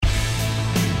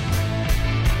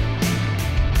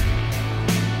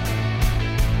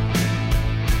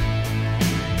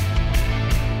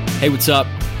Hey, what's up?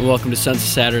 Welcome to Sons of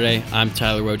Saturday. I'm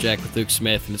Tyler Wojak with Luke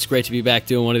Smith, and it's great to be back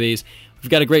doing one of these.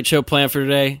 We've got a great show planned for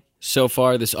today. So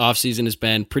far, this offseason has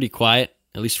been pretty quiet,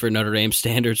 at least for Notre Dame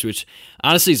standards, which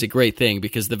honestly is a great thing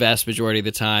because the vast majority of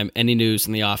the time, any news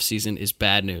in the offseason is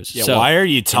bad news. Yeah, so, why are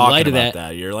you talking about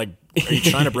that? You're like, are you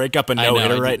trying to break up a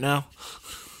no-hitter right now?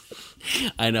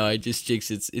 I know, I just jinxed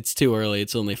it. It's too early.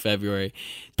 It's only February.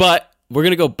 But we're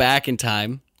going to go back in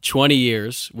time, 20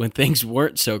 years, when things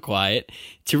weren't so quiet,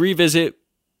 to revisit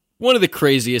one of the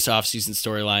craziest offseason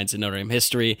storylines in Notre Dame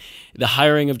history, the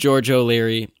hiring of George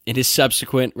O'Leary and his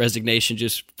subsequent resignation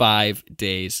just 5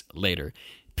 days later.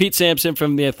 Pete Sampson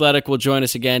from The Athletic will join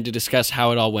us again to discuss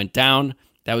how it all went down.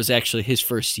 That was actually his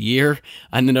first year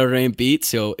on the Notre Dame beat,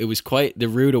 so it was quite the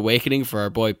rude awakening for our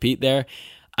boy Pete there.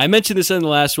 I mentioned this in the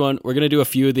last one. We're going to do a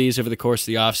few of these over the course of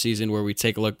the offseason where we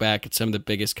take a look back at some of the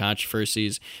biggest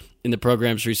controversies in the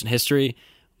program's recent history,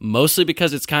 mostly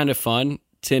because it's kind of fun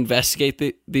to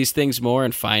investigate these things more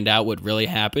and find out what really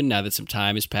happened now that some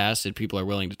time has passed and people are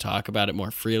willing to talk about it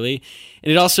more freely.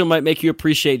 And it also might make you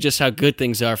appreciate just how good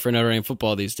things are for Notre Dame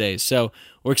football these days. So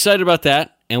we're excited about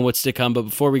that and what's to come. But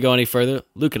before we go any further,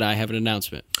 Luke and I have an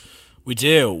announcement. We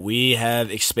do. We have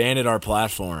expanded our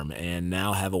platform and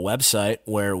now have a website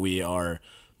where we are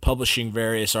publishing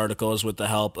various articles with the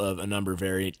help of a number of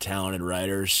very talented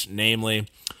writers, namely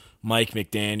Mike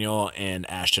McDaniel and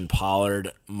Ashton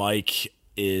Pollard. Mike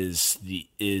is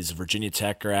Virginia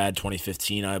Tech grad,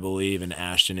 2015, I believe, and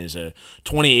Ashton is a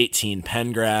 2018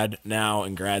 Penn grad, now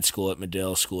in grad school at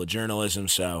Medill School of Journalism.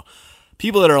 So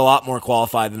people that are a lot more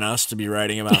qualified than us to be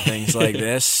writing about things like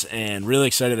this, and really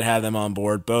excited to have them on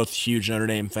board. Both huge Notre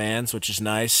Dame fans, which is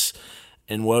nice.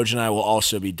 And Woj and I will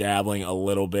also be dabbling a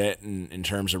little bit in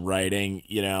terms of writing.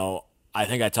 You know, I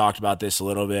think I talked about this a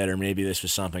little bit, or maybe this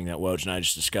was something that Woj and I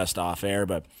just discussed off air,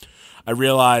 but I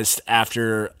realized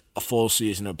after a full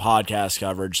season of podcast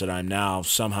coverage that I'm now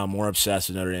somehow more obsessed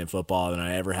with Notre Dame football than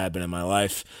I ever had been in my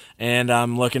life, and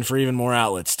I'm looking for even more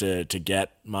outlets to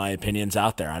get my opinions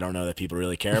out there. I don't know that people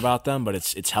really care about them, but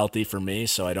it's healthy for me,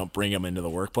 so I don't bring them into the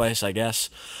workplace, I guess.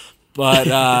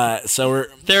 But so we're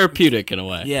therapeutic in a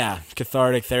way. Yeah,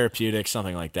 cathartic, therapeutic,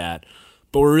 something like that.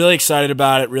 But we're really excited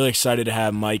about it, really excited to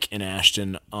have Mike and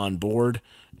Ashton on board,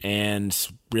 and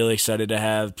really excited to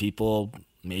have people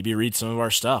maybe read some of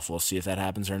our stuff. We'll see if that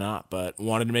happens or not, but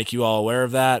wanted to make you all aware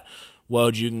of that.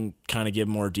 Woj, you can kind of give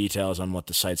more details on what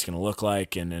the site's going to look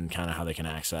like and kind of how they can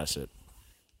access it.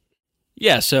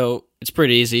 Yeah, so it's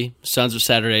pretty easy.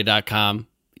 sonsofsaturday.com.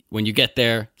 When you get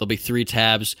there, there'll be 3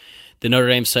 tabs. The Notre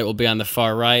Dame site will be on the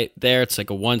far right there. It's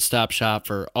like a one-stop shop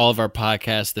for all of our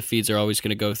podcasts. The feeds are always going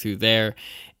to go through there.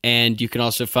 And you can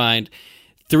also find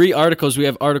 3 articles. We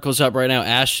have articles up right now.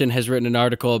 Ashton has written an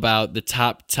article about the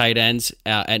top tight ends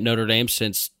at Notre Dame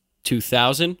since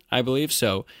 2000, I believe.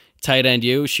 So Tight End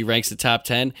U, she ranks the top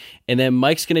 10. And then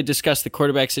Mike's going to discuss the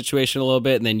quarterback situation a little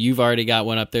bit, and then you've already got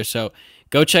one up there. So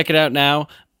go check it out now.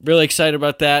 Really excited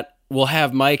about that. We'll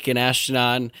have Mike and Ashton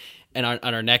on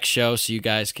our next show so you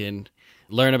guys can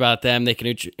learn about them. They can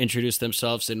introduce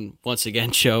themselves and once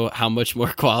again show how much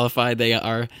more qualified they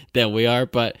are than we are.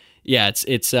 But yeah,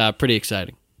 it's pretty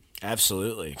exciting.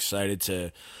 Absolutely. Excited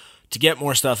to get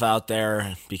more stuff out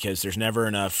there because there's never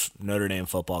enough Notre Dame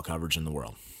football coverage in the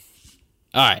world.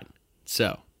 All right.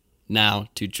 So now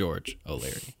to George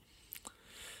O'Leary.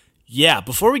 Yeah,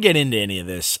 before we get into any of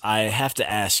this, I have to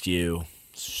ask you,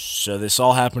 so this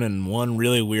all happened in one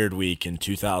really weird week in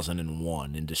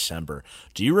 2001 in December.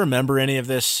 Do you remember any of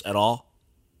this at all?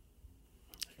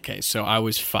 Okay, so I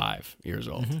was 5 years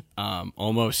old,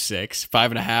 almost 6,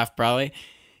 5.5 probably.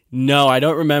 No, I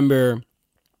don't remember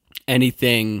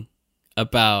anything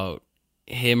about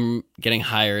him getting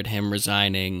hired, him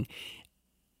resigning.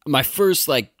 My first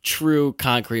true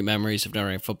concrete memories of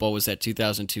Notre Dame football was that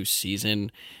 2002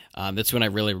 season. That's when I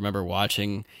really remember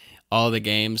watching all the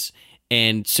games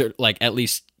and at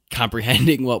least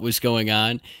comprehending what was going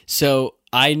on. So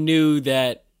I knew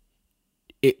that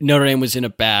Notre Dame was in a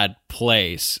bad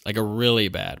place, like a really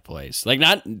bad place.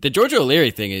 Not the George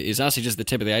O'Leary thing is honestly just the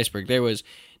tip of the iceberg.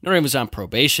 Notre Dame was on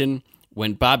probation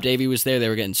when Bob Davie was there. They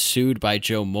were getting sued by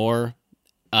Joe Moore.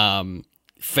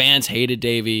 Fans hated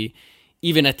Davie.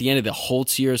 Even at the end of the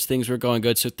Holtz years, things were going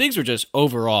good. So things were just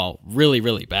overall really,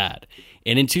 really bad.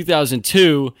 And in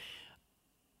 2002,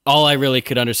 all I really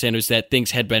could understand was that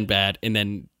things had been bad. And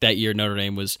then that year, Notre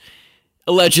Dame was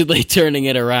allegedly turning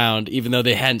it around, even though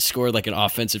they hadn't scored an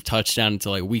offensive touchdown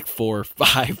until week 4 or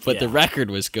 5. But the record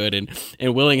was good.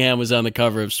 And Willingham was on the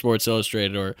cover of Sports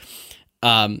Illustrated.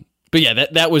 But yeah,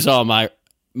 that was all my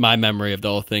memory of the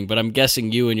whole thing. But I'm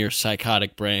guessing you and your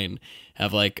psychotic brain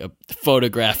have a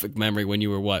photographic memory when you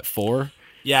were, 4?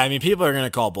 Yeah, I mean, people are going to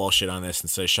call bullshit on this and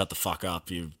say, shut the fuck up.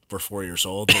 You were 4 years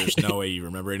old. There's no way you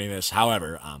remember any of this.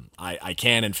 However, I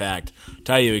can, in fact,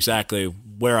 tell you exactly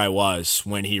where I was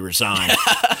when he resigned.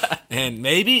 And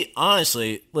maybe,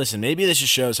 honestly, listen, maybe this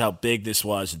just shows how big this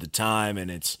was at the time,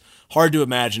 and it's hard to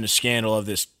imagine a scandal of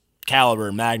this caliber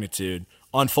and magnitude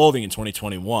unfolding in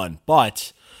 2021.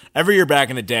 But every year back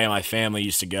in the day, my family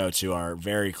used to go to our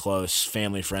very close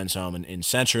family friend's home in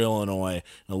central Illinois,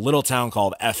 in a little town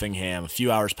called Effingham, a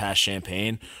few hours past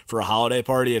Champaign, for a holiday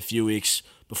party a few weeks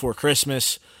before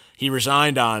Christmas. He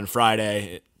resigned on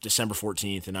Friday, December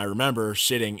 14th, and I remember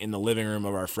sitting in the living room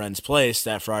of our friend's place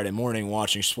that Friday morning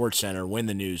watching SportsCenter when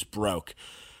the news broke.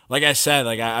 Like I said,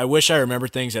 I wish I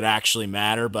remembered things that actually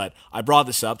matter, but I brought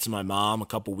this up to my mom a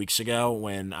couple weeks ago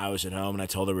when I was at home, and I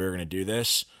told her we were going to do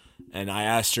this. And I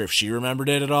asked her if she remembered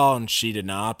it at all, and she did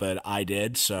not, but I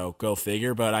did, so go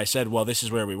figure. But I said, well, this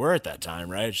is where we were at that time,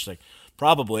 right? She's like,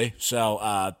 probably.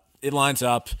 So it lines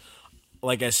up.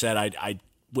 Like I said, I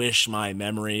wish my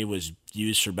memory was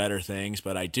used for better things,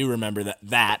 but I do remember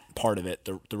that part of it,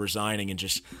 the resigning, and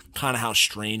just kind of how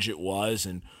strange it was,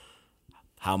 and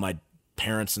how my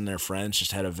parents and their friends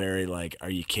just had a very, like, are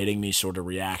you kidding me sort of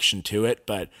reaction to it.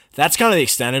 But that's kind of the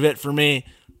extent of it for me.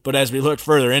 But as we looked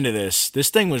further into this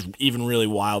thing was even really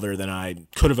wilder than I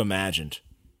could have imagined.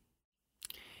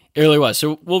 It really was.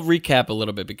 So we'll recap a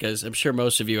little bit because I'm sure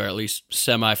most of you are at least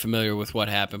semi-familiar with what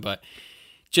happened. But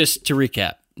just to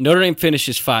recap, Notre Dame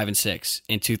finishes 5-6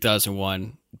 in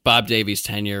 2001. Bob Davies'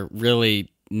 tenure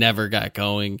really never got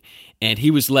going, and he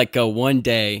was let go one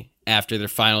day after their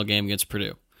final game against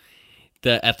Purdue.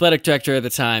 The athletic director at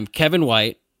the time, Kevin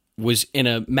White, was in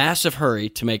a massive hurry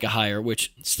to make a hire,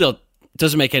 which still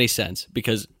doesn't make any sense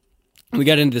because we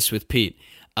got into this with Pete.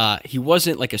 He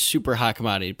wasn't like a super hot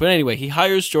commodity. But anyway, he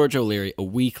hires George O'Leary a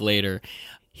week later.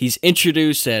 He's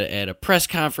introduced at a press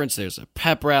conference. There's a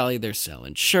pep rally. They're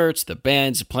selling shirts. The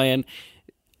band's playing.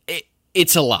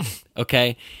 It's a lot,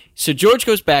 okay? So George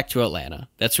goes back to Atlanta.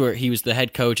 That's where he was the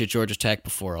head coach at Georgia Tech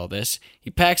before all this. He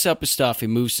packs up his stuff. He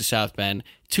moves to South Bend.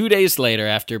 2 days later,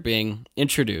 after being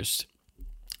introduced,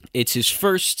 it's his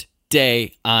first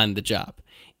day on the job.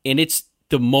 And it's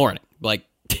the morning, like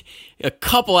a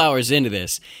couple hours into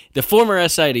this. The former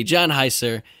SID, John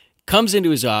Heisler, comes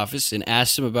into his office and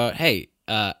asks him about, hey,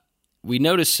 we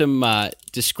noticed some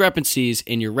discrepancies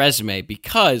in your resume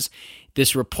because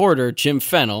this reporter, Jim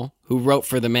Fennell, who wrote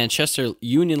for the Manchester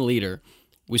Union Leader,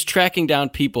 was tracking down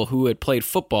people who had played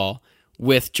football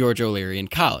with George O'Leary in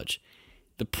college.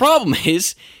 The problem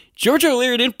is, George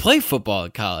O'Leary didn't play football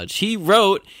in college. He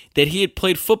wrote that he had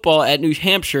played football at New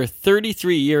Hampshire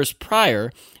 33 years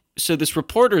prior. So this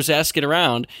reporter is asking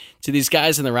around to these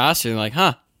guys in the roster, and they're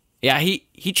like, yeah,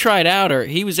 he tried out, or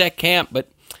he was at camp,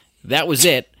 but that was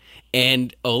it.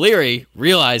 And O'Leary,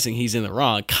 realizing he's in the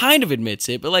wrong, kind of admits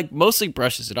it, but like mostly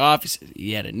brushes it off. He says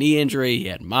he had a knee injury, he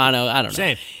had mono, I don't know.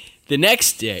 Same. The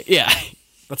next day, yeah.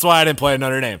 That's why I didn't play at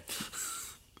Notre Dame.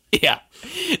 Yeah.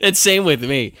 It's same with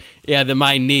me. Yeah,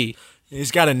 my knee.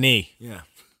 He's got a knee. Yeah.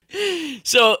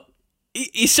 So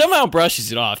he somehow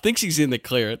brushes it off, thinks he's in the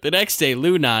clear. The next day,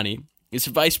 Lou Nani is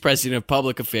vice president of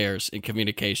public affairs and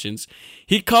communications.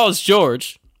 He calls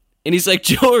George, and he's like,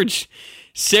 George,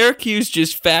 Syracuse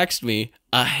just faxed me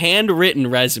a handwritten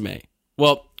resume.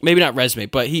 Well, maybe not resume,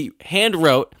 but he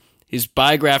handwrote his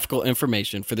biographical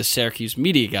information for the Syracuse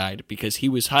Media Guide because he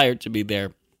was hired to be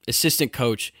their assistant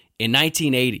coach in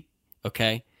 1980.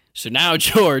 Okay? So now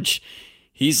George,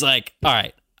 he's like, all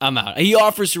right, I'm out. He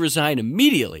offers to resign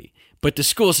immediately, but the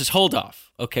school says, hold off.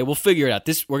 Okay, we'll figure it out.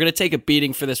 We're going to take a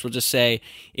beating for this. We'll just say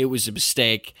it was a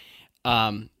mistake.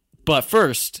 But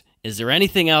first, is there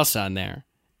anything else on there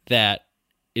that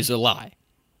is a lie?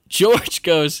 George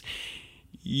goes,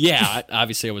 yeah,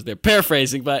 obviously I was there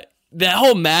paraphrasing, but that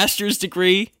whole master's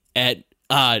degree at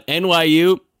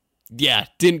NYU, yeah,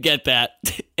 didn't get that.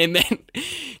 And then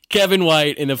Kevin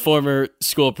White and the former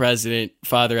school president,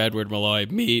 Father Edward Malloy,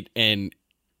 meet, and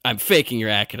I'm faking your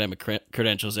academic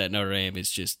credentials at Notre Dame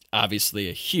is just obviously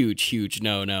a huge, huge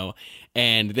no-no.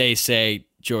 And they say,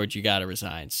 George, you got to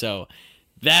resign. So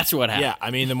that's what happened. Yeah, I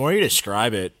mean, the more you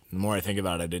describe it, the more I think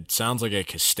about it, it sounds like a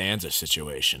Costanza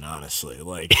situation, honestly.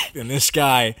 Like, and this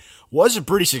guy was a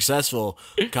pretty successful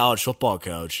college football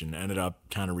coach and ended up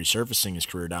kind of resurfacing his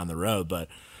career down the road, but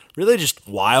really just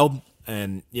wild.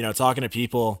 And, you know, talking to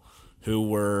people who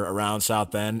were around South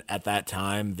Bend at that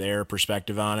time, their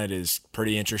perspective on it is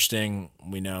pretty interesting.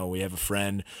 We know we have a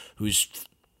friend whose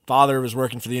father was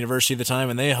working for the university at the time,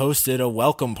 and they hosted a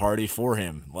welcome party for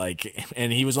him.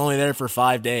 And he was only there for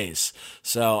 5 days.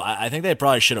 So I think they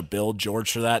probably should have billed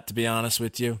George for that, to be honest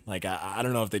with you. I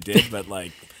don't know if they did, but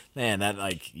man, that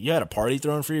like you had a party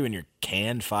thrown for you and you're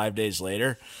canned 5 days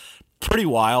later. Pretty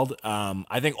wild.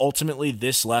 I think ultimately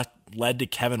this led to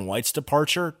Kevin White's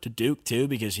departure to Duke too,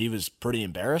 because he was pretty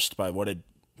embarrassed by what had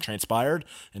transpired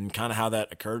and kind of how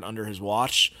that occurred under his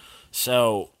watch.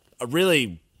 So a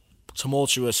really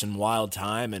tumultuous and wild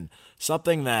time, and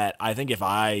something that I think if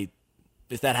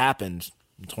that happened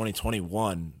in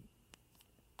 2021,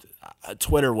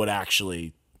 Twitter would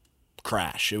actually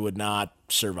crash. It would not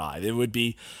survive. It would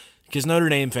be, because Notre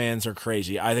Dame fans are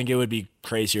crazy. I think it would be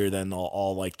crazier than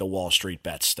all like the Wall Street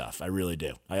bet stuff. I really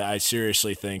do. I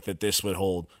seriously think that this would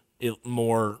hold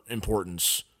more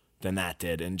importance than that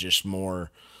did, and just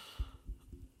more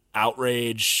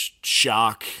outrage,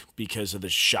 shock, because of the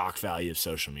shock value of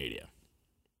social media.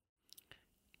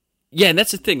 Yeah, and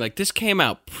that's the thing. Like, this came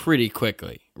out pretty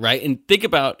quickly, right? And think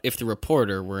about if the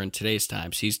reporter were in today's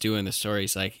times, he's doing the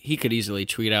stories, like, he could easily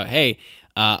tweet out, hey,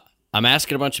 I'm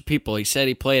asking a bunch of people. He said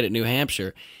he played at New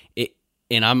Hampshire,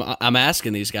 and I'm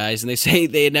asking these guys, and they say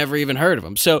they had never even heard of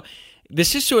him. So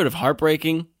this is sort of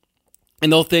heartbreaking,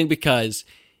 and the whole thing, because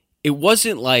it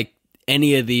wasn't like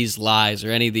any of these lies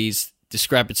or any of these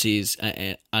discrepancies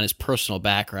on his personal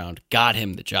background got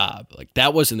him the job. Like,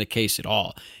 that wasn't the case at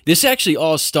all. This actually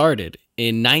all started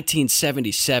in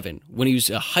 1977 when he was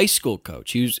a high school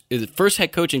coach. His first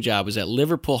head coaching job was at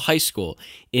Liverpool High School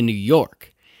in New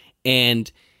York.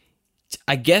 And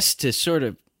I guess to sort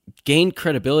of gain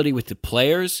credibility with the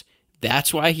players,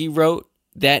 that's why he wrote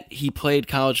that he played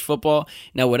college football.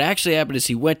 Now, what actually happened is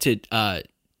he went to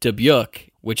Dubuque,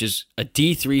 which is a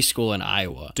D3 school in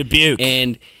Iowa. Dubuque.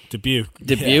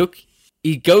 Yeah.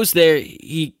 He goes there.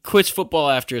 He quits football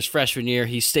after his freshman year.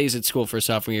 He stays at school for his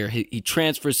sophomore year. He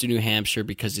transfers to New Hampshire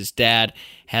because his dad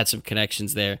had some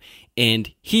connections there, and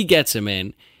he gets him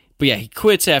in. But yeah, he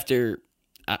quits after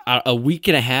a week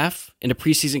and a half in a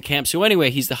preseason camp. So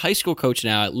anyway, he's the high school coach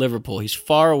now at Liverpool. He's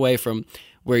far away from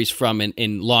where he's from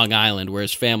in Long Island, where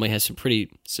his family has some pretty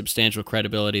substantial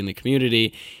credibility in the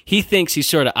community. He thinks he's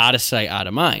sort of out of sight, out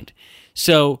of mind.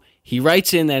 So he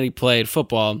writes in that he played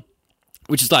football,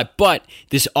 which is like, but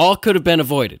this all could have been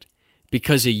avoided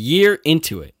because a year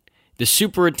into it, the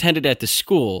superintendent at the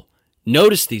school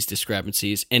noticed these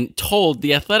discrepancies and told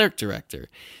the athletic director.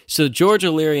 So George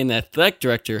O'Leary and the athletic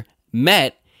director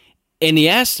met, and he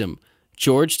asked him,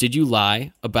 George, did you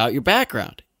lie about your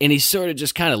background? And he sort of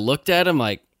just kind of looked at him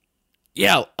like,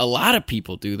 yeah, a lot of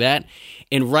people do that.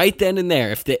 And right then and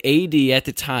there, if the AD at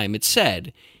the time had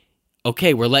said,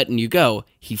 okay, we're letting you go,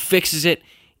 he fixes it,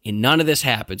 and none of this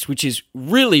happens, which is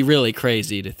really, really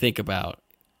crazy to think about.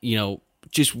 You know,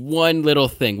 just one little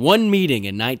thing, one meeting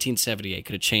in 1978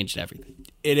 could have changed everything.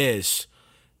 It is.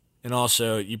 And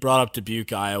also, you brought up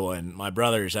Dubuque, Iowa, and my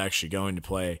brother is actually going to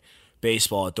play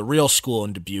baseball at the real school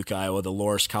in Dubuque, Iowa, the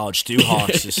Loras College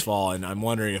Stewhawks this fall, and I'm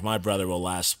wondering if my brother will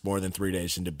last more than 3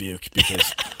 days in Dubuque,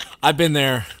 because I've been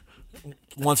there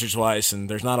once or twice, and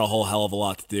there's not a whole hell of a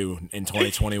lot to do in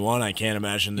 2021. I can't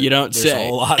imagine that there's a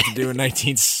whole lot to do in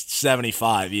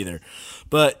 1975 either.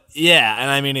 But yeah,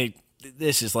 and I mean,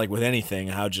 this is like with anything,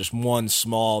 how just one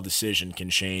small decision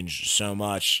can change so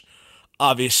much.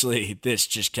 Obviously, this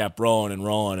just kept rolling, and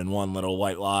one little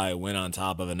white lie went on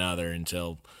top of another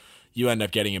until you end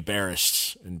up getting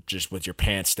embarrassed and just with your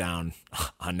pants down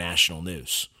on national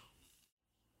news.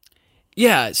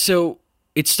 Yeah, so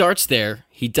it starts there.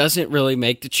 He doesn't really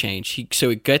make the change. So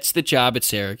he gets the job at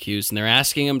Syracuse, and they're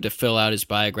asking him to fill out his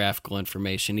biographical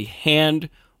information. He hand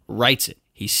writes it.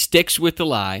 He sticks with the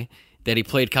lie that he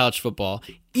played college football,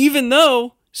 even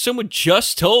though someone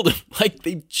just told him, like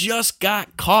they just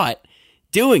got caught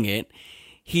doing it.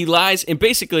 He lies, and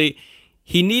basically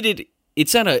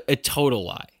it's not a total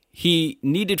lie. He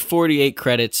needed 48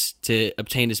 credits to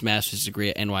obtain his master's degree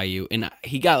at NYU, and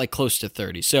he got like close to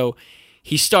 30. So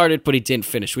he started, but he didn't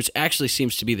finish, which actually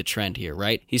seems to be the trend here,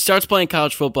 right? He starts playing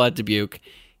college football at Dubuque.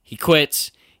 He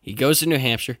quits. He goes to New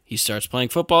Hampshire. He starts playing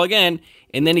football again,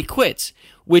 and then he quits,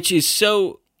 which is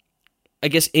so, I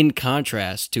guess, in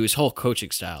contrast to his whole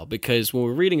coaching style, because when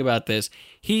we're reading about this,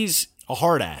 he's a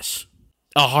hard ass.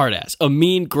 A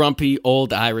mean, grumpy,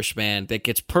 old Irish man that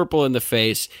gets purple in the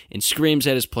face and screams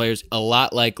at his players, a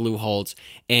lot like Lou Holtz.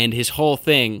 And his whole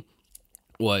thing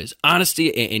was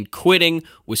honesty, and quitting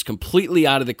was completely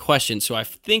out of the question. So I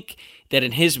think that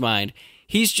in his mind,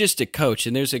 he's just a coach.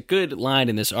 And there's a good line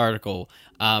in this article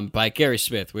by Gary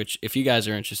Smith, which if you guys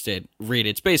are interested, read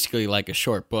it. It's basically like a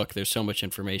short book. There's so much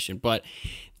information. But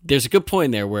there's a good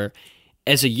point there where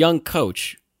as a young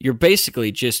coach, you're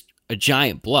basically just a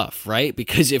giant bluff, right?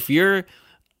 Because if you're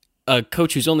a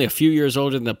coach who's only a few years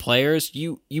older than the players,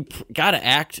 you got to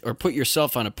act or put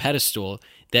yourself on a pedestal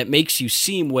that makes you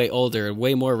seem way older and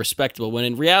way more respectable, when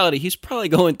in reality, he's probably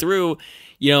going through,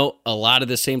 a lot of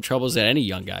the same troubles that any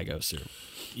young guy goes through.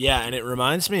 Yeah, and it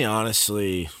reminds me,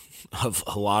 honestly, of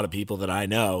a lot of people that I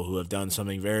know who have done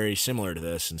something very similar to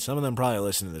this, and some of them probably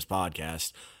listen to this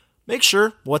podcast. Make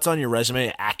sure what's on your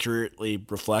resume accurately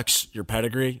reflects your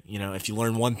pedigree. If you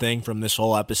learn one thing from this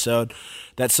whole episode,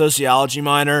 that sociology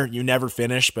minor you never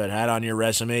finished but had on your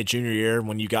resume junior year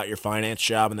when you got your finance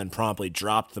job and then promptly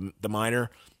dropped the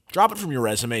minor, drop it from your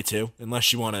resume too,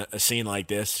 unless you want a scene like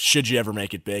this. Should you ever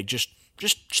make it big, just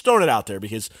throwing it out there,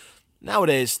 because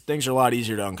nowadays things are a lot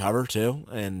easier to uncover too,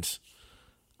 and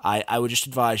I would just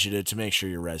advise you to make sure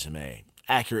your resume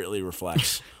accurately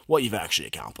reflects what you've actually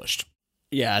accomplished.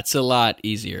 Yeah, it's a lot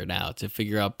easier now to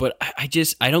figure out, but I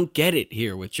don't get it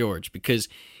here with George, because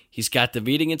he's got the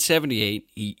meeting in 78.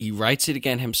 He writes it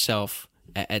again himself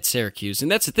at Syracuse,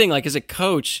 and that's the thing. Like, as a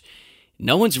coach,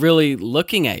 no one's really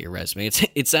looking at your resume.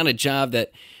 It's not a job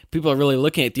that people are really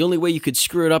looking at. The only way you could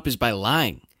screw it up is by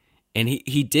lying, and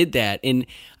he did that. And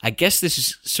I guess this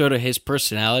is sort of his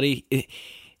personality.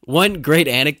 One great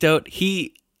anecdote: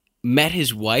 he met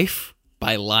his wife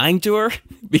by lying to her,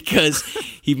 because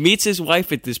he meets his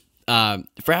wife at this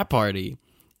frat party,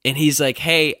 and he's like,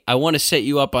 hey, I want to set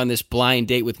you up on this blind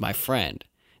date with my friend.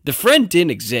 The friend didn't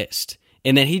exist.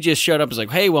 And then he just showed up and was like,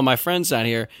 hey, well, my friend's not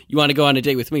here. You want to go on a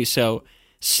date with me? So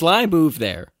sly move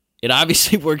there. It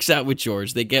obviously works out with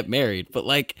George. They get married. But,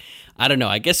 I don't know.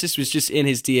 I guess this was just in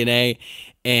his DNA,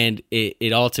 and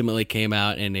it ultimately came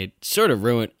out, and it sort of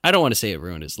ruined – I don't want to say it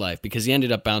ruined his life, because he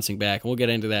ended up bouncing back, and we'll get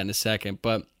into that in a second.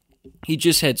 But he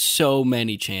just had so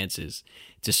many chances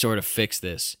to sort of fix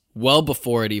this well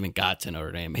before it even got to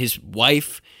Notre Dame. His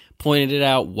wife pointed it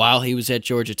out while he was at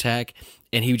Georgia Tech,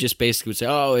 and he just basically would say,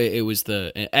 oh, it was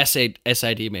the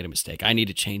SID made a mistake. I need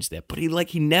to change that. But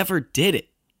he never did it,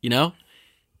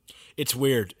 It's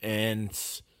weird, and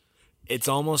it's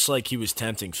almost like he was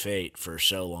tempting fate for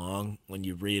so long when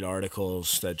you read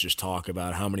articles that just talk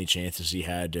about how many chances he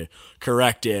had to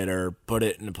correct it or put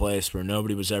it in a place where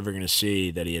nobody was ever going to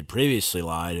see that he had previously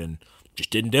lied, and just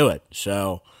didn't do it.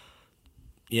 So,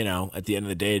 at the end of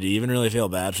the day, do you even really feel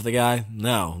bad for the guy?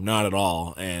 No, not at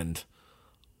all. And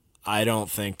I don't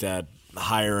think that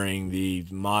hiring the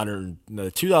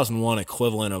 2001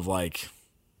 equivalent of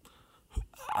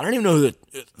I don't even know who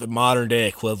the modern day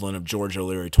equivalent of George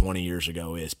O'Leary 20 years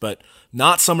ago is, but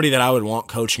not somebody that I would want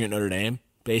coaching at Notre Dame,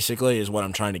 basically, is what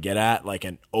I'm trying to get at, like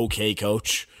an okay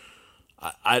coach.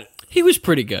 He was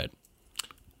pretty good.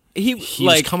 He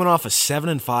was coming off a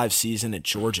 7-5 season at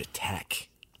Georgia Tech.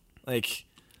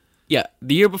 Yeah,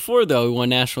 the year before, though, he won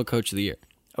National Coach of the Year.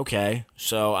 Okay,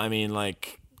 so, I don't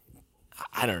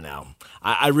know.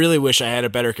 I really wish I had a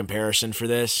better comparison for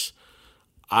this.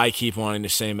 I keep wanting to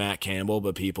say Matt Campbell,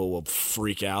 but people will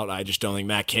freak out. I just don't think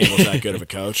Matt Campbell's that good of a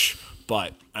coach.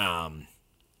 But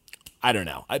I don't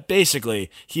know.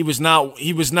 Basically, he was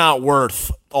not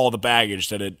worth all the baggage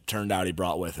that it turned out he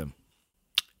brought with him.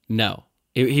 No,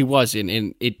 he wasn't,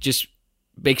 and it just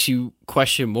makes you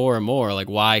question more and more,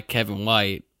 why Kevin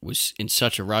White was in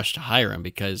such a rush to hire him,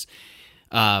 because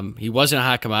he wasn't a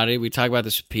hot commodity. We talk about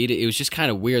this with Pete. It was just kind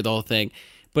of weird, the whole thing.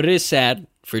 But it is sad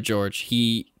for George.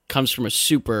 He comes from a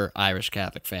super Irish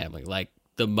Catholic family,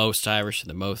 the most Irish and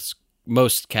the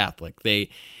most Catholic. He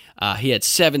had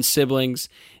 7 siblings.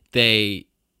 They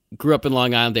grew up in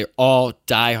Long Island. They're all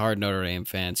diehard Notre Dame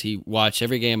fans. He watched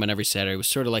every game on every Saturday. It was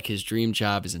sort of like his dream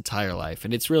job his entire life.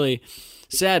 And it's really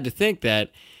sad to think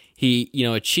that he,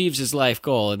 achieves his life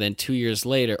goal, and then 2 days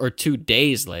later,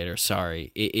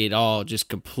 it all just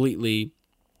completely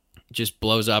just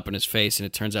blows up in his face, and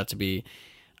it turns out to be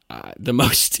the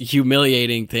most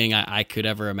humiliating thing I could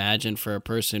ever imagine for a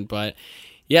person. But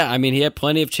yeah, he had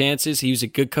plenty of chances. He was a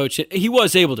good coach. He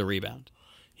was able to rebound.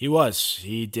 He was.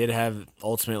 He did have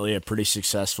ultimately a pretty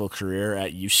successful career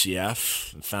at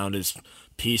UCF. Found his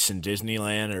peace in Disney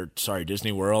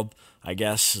World, I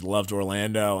guess. Loved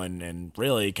Orlando, and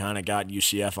really kind of got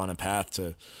UCF on a path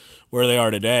to where they are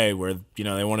today, where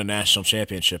they won a national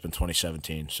championship in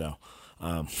 2017. So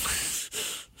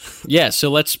yeah, so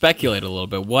let's speculate a little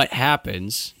bit. What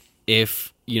happens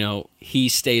if, he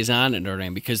stays on at Notre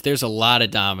Dame? Because there's a lot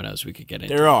of dominoes we could get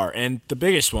into. There are, and the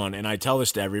biggest one, and I tell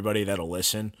this to everybody that'll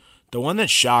listen, the one that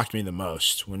shocked me the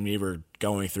most when we were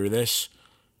going through this,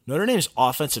 Notre Dame's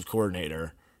offensive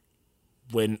coordinator,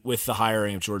 with the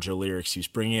hiring of George O'Leary,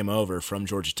 bringing him over from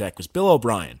Georgia Tech, was Bill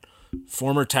O'Brien,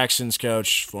 former Texans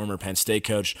coach, former Penn State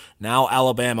coach, now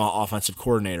Alabama offensive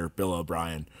coordinator Bill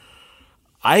O'Brien.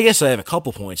 I guess I have a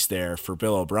couple points there for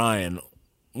Bill O'Brien.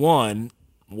 One,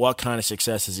 what kind of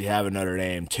success does he have at Notre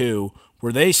Dame? Two,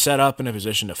 were they set up in a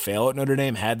position to fail at Notre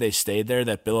Dame had they stayed there,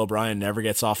 that Bill O'Brien never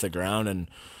gets off the ground and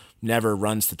never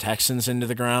runs the Texans into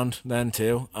the ground then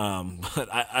too? But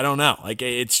I don't know. Like,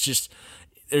 it's just,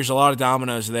 there's a lot of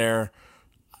dominoes there.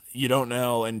 You don't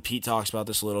know, and Pete talks about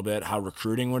this a little bit, how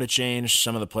recruiting would have changed.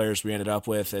 Some of the players we ended up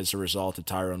with as a result of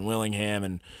Tyrone Willingham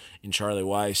and Charlie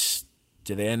Weiss,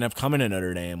 did they end up coming to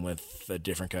Notre Dame with a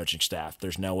different coaching staff?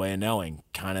 There's no way of knowing.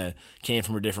 Kind of came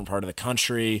from a different part of the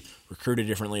country, recruited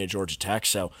differently at Georgia Tech.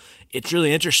 So it's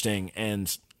really interesting,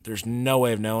 and there's no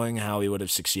way of knowing how he would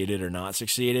have succeeded or not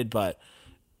succeeded, but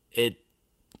it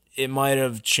might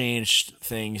have changed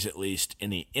things, at least in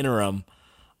the interim.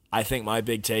 I think my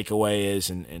big takeaway is,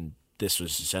 and this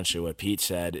was essentially what Pete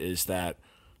said, is that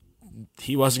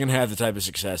he wasn't going to have the type of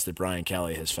success that Brian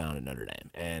Kelly has found at Notre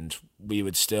Dame. And we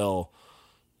would still,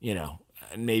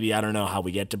 maybe I don't know how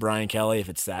we get to Brian Kelly, if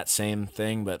it's that same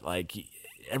thing, but like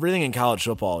everything in college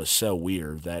football is so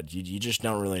weird that you just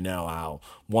don't really know how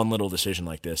one little decision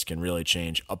like this can really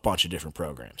change a bunch of different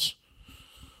programs.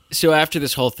 So after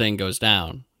this whole thing goes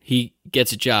down, he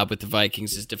gets a job with the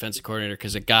Vikings as defensive coordinator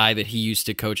because a guy that he used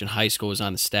to coach in high school was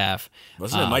on the staff.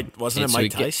 Wasn't it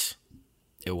Mike Tice?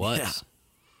 It was, yeah.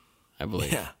 I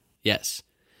believe. Yeah. Yes.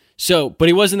 So, but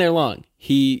he wasn't there long.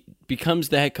 He becomes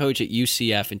the head coach at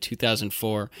UCF in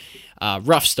 2004.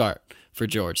 Rough start for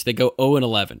George. They go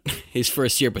 0-11 his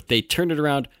first year, but they turned it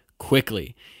around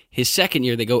quickly. His second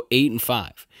year, they go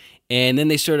 8-5. And then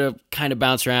they sort of kind of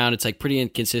bounce around. It's like pretty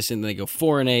inconsistent. They go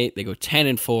 4-8. They go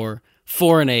 10-4.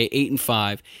 4-8,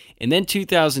 8-5, and then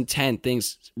 2010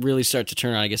 things really start to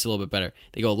turn around. I guess a little bit better.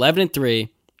 They go 11-3,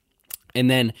 and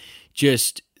then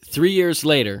just 3 years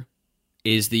later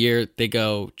is the year they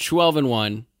go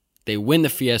 12-1. They win the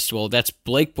Fiesta Bowl. That's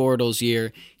Blake Bortles'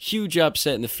 year. Huge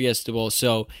upset in the Fiesta Bowl.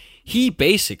 So he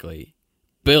basically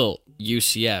built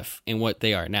UCF in what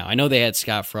they are now. I know they had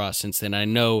Scott Frost since then. I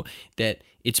know that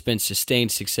it's been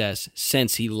sustained success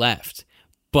since he left,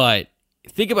 but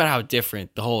think about how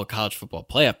different the whole college football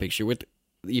playoff picture.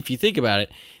 If you think about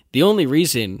it, the only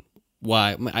reason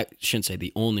why, I shouldn't say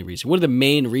the only reason, one of the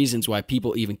main reasons why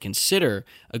people even consider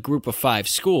a group of 5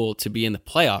 school to be in the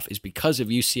playoff is because of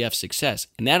UCF's success.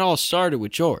 And that all started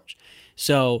with George.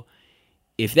 So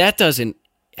if that doesn't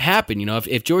happen,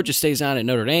 if Georgia stays on at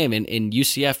Notre Dame and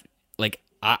UCF, like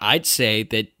I'd say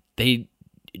that they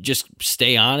just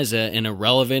stay on as an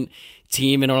irrelevant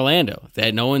team in Orlando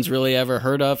that no one's really ever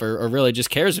heard of or really just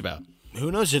cares about. Who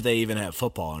knows if they even have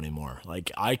football anymore?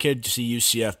 Like, I could see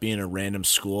UCF being a random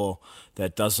school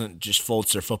that doesn't just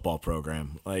folds their football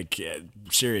program. Like,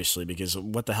 seriously, because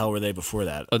what the hell were they before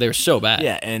that? Oh, they were so bad.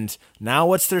 Yeah, and now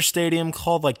what's their stadium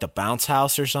called? Like the Bounce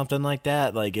House or something like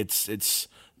that? Like, it's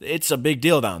a big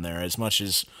deal down there, as much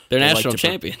as they're national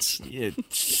champions.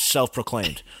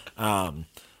 Self-proclaimed.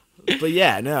 But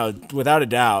yeah, no, without a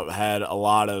doubt, had a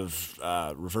lot of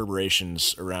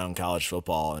reverberations around college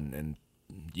football, and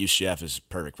UCF is a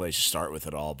perfect place to start with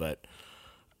it all. But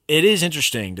it is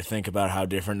interesting to think about how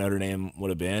different Notre Dame would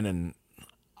have been, and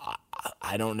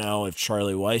I don't know if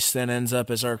Charlie Weiss then ends up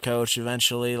as our coach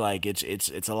eventually. Like,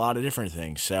 it's a lot of different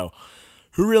things. So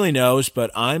who really knows?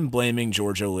 But I'm blaming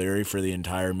George O'Leary for the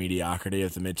entire mediocrity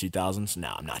of the mid-2000s.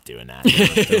 No, I'm not doing that.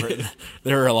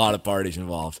 There were a lot of parties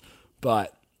involved,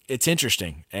 but it's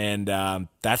interesting, and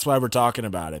that's why we're talking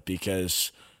about it,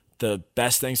 because the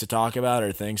best things to talk about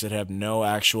are things that have no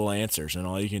actual answers, and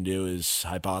all you can do is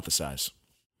hypothesize.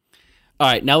 All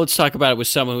right, now let's talk about it with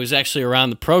someone who was actually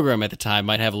around the program at the time,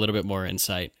 might have a little bit more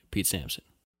insight. Pete Sampson.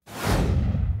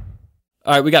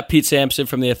 All right, we got Pete Sampson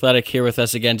from The Athletic here with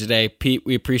us again today. Pete,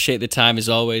 we appreciate the time as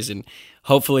always, and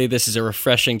hopefully this is a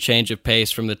refreshing change of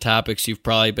pace from the topics you've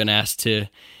probably been asked to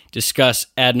discuss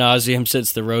ad nauseum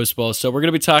since the Rose Bowl. So we're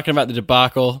going to be talking about the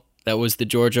debacle that was the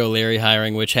George O'Leary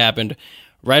hiring, which happened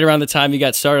right around the time you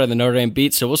got started on the Notre Dame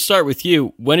beat. So we'll start with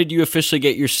you. When did you officially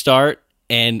get your start,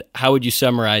 and how would you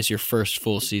summarize your first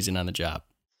full season on the job?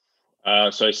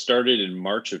 So I started in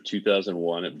March of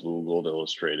 2001 at Blue and Gold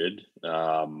Illustrated.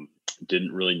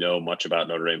 Didn't really know much about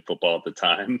Notre Dame football at the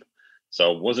time,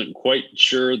 so wasn't quite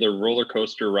sure the roller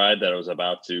coaster ride that I was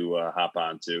about to hop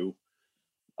onto.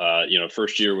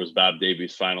 First year was Bob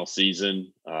Davy's final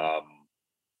season. I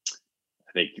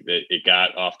think that it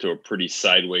got off to a pretty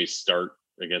sideways start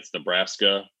against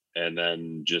Nebraska, and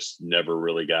then just never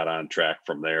really got on track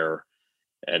from there.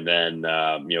 And then,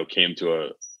 came to a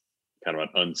kind of an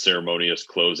unceremonious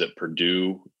close at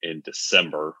Purdue in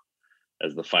December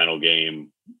as the final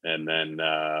game. And then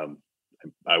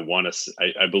I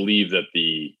believe that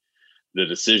the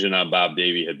decision on Bob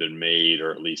Davy had been made,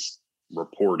 or at least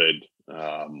reported,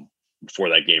 before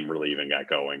that game really even got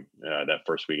going, that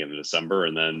first weekend in December.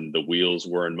 And then the wheels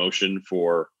were in motion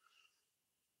for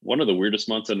one of the weirdest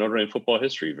months in Notre Dame football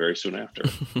history very soon after.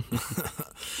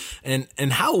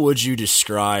 And how would you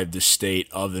describe the state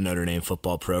of the Notre Dame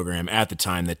football program at the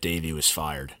time that Davie was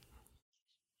fired?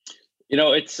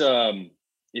 It's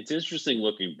interesting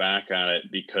looking back on it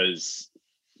because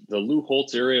the Lou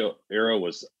Holtz era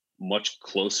was much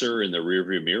closer in the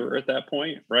rearview mirror at that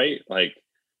point, right? Like,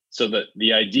 so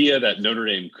the idea that Notre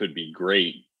Dame could be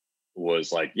great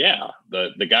was like, yeah,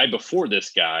 the guy before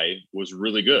this guy was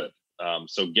really good.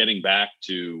 So getting back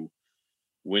to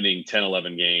winning 10,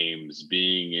 11 games,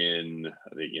 being in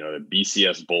the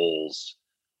BCS Bowls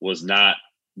was not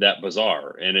that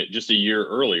bizarre. And just a year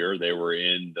earlier, they were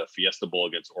in the Fiesta Bowl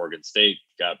against Oregon State,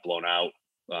 got blown out.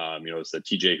 It's the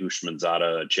TJ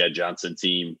Hushmanzada, Chad Johnson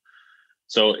team.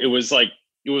 So it was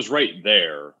right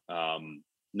there.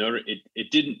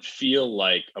 It didn't feel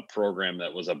like a program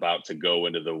that was about to go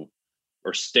into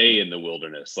or stay in the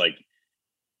wilderness. Like,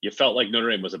 you felt like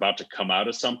Notre Dame was about to come out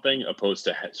of something, opposed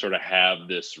to sort of have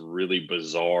this really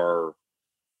bizarre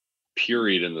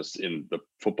period in the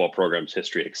football program's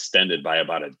history extended by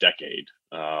about a decade.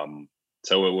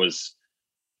 So it was,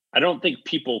 I don't think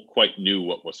people quite knew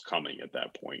what was coming at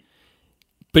that point.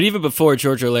 But even before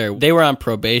George O'Leary, they were on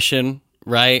probation,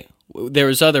 right? There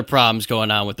was other problems going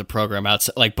on with the program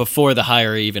outside, like before the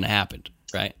hire even happened,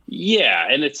 right? Yeah,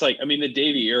 and it's like, I mean, the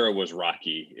Davie era was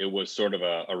rocky. It was sort of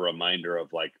a reminder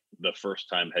of like the first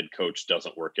time head coach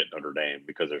doesn't work at Notre Dame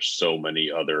because there's so many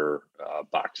other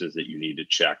boxes that you need to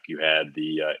check. You had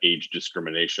the age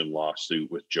discrimination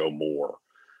lawsuit with Joe Moore.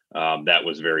 That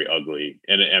was very ugly.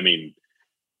 And I mean,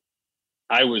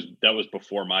 that was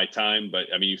before my time, but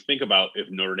I mean, you think about if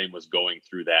Notre Dame was going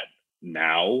through that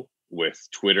now with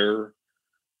Twitter,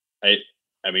 it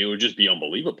would just be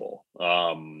unbelievable.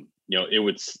 It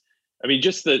would,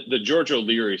 just the George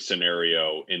O'Leary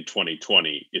scenario in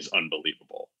 2020 is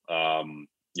unbelievable.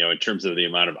 In terms of the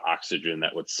amount of oxygen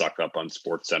that would suck up on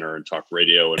SportsCenter and talk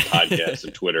radio and podcasts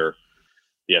and Twitter,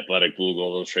 the Athletic, Blue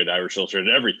Gold Illustrated, Irish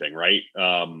Illustrated, everything, right?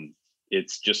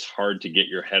 It's just hard to get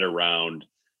your head around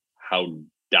how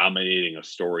dominating a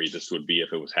story this would be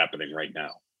if it was happening right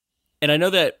now. And I know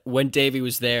that when Davie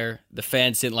was there, the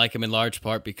fans didn't like him in large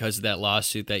part because of that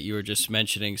lawsuit that you were just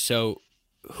mentioning. So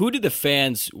who did the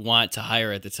fans want to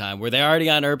hire at the time? Were they already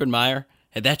on Urban Meyer?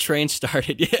 Had that train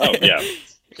started yet? Oh, yeah.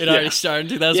 It already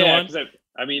started in 2001?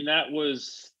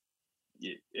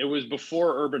 Yeah, it was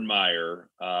before Urban Meyer.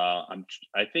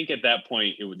 I think at that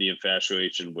point, the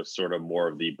infatuation was sort of more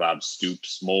of the Bob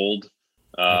Stoops mold.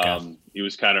 Okay. He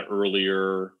was kind of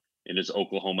earlier in his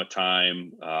Oklahoma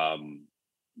time.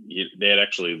 They had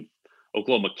actually,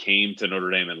 Oklahoma came to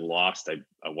Notre Dame and lost,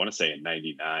 I want to say in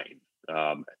 99.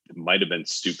 It might've been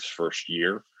Stoops' first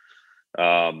year.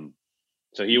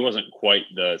 So he wasn't quite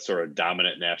the sort of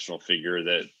dominant national figure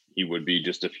that he would be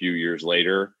just a few years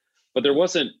later, but it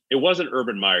wasn't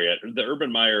Urban Meyer yet. The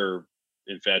Urban Meyer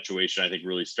infatuation, I think,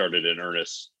 really started in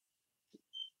earnest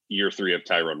year 3 of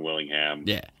Tyrone Willingham.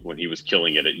 Yeah. When he was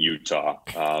killing it at Utah.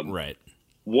 Right.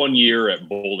 1 year at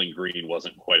Bowling Green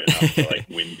wasn't quite enough to like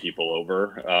win people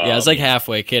over. Yeah, it's like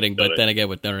halfway kidding, but then again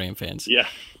with Notre Dame fans. Yeah.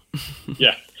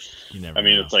 Yeah. Know.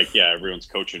 It's like, yeah, everyone's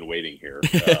coaching waiting here.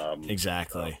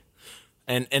 Exactly.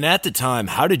 And at the time,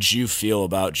 how did you feel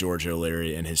about George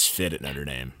O'Leary and his fit at Notre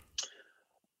Dame?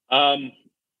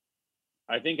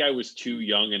 I think I was too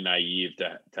young and naive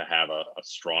to have a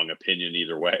strong opinion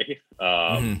either way.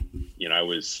 I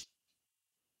was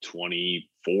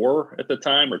 24 at the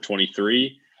time or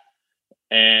 23.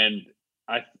 And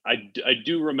I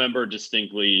do remember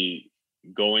distinctly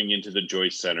going into the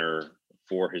Joyce Center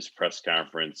for his press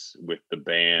conference with the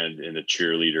band and the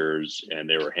cheerleaders, and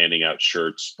they were handing out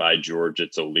shirts by George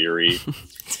It's O'Leary.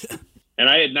 And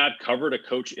I had not covered a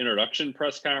coach introduction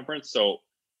press conference. So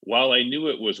while I knew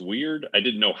it was weird, I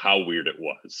didn't know how weird it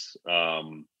was.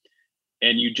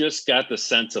 And you just got the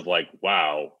sense of like,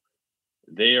 wow,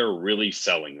 they are really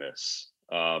selling this.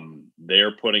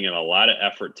 They're putting in a lot of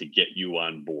effort to get you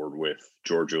on board with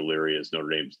George O'Leary as Notre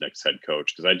Dame's next head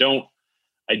coach. Because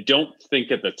I don't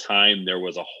think at the time there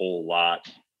was a whole lot.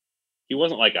 He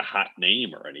wasn't like a hot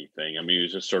name or anything. I mean, he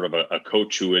was just sort of a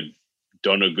coach who had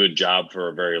done a good job for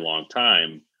a very long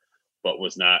time, but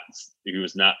he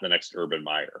was not the next Urban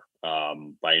Meyer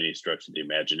by any stretch of the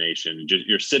imagination.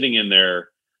 You're sitting in there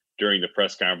during the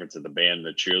press conference of the band and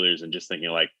the cheerleaders and just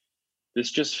thinking like,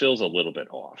 this just feels a little bit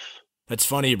off. It's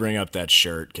funny you bring up that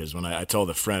shirt because when I told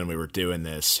a friend we were doing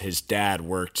this, his dad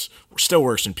still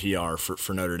works in PR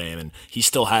for Notre Dame, and he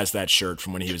still has that shirt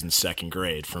from when he was in second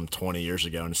grade from 20 years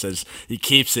ago, and it says he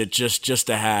keeps it just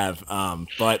to have.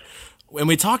 But When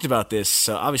we talked about this,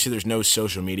 so obviously there's no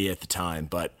social media at the time,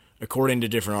 but according to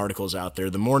different articles out there,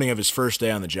 the morning of his first day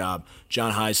on the job,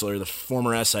 John Heisler, the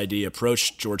former SID,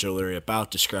 approached George O'Leary about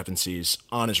discrepancies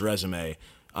on his resume.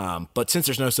 But since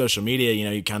there's no social media,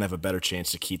 you kind of have a better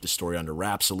chance to keep the story under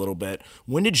wraps a little bit.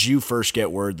 When did you first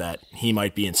get word that he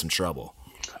might be in some trouble?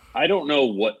 I don't know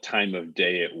what time of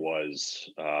day it was,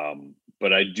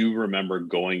 but I do remember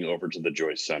going over to the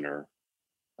Joyce Center.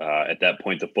 At that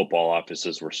point, the football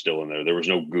offices were still in there. There was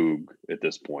no Goog at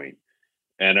this point.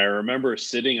 And I remember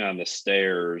sitting on the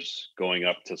stairs going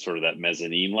up to sort of that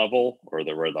mezzanine level where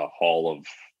the Hall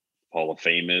of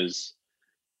Fame is.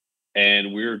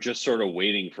 And we were just sort of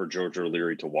waiting for George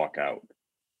O'Leary to walk out,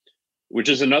 which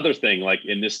is another thing, like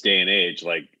in this day and age,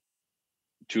 like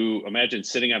to imagine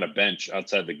sitting on a bench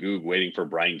outside the Goog waiting for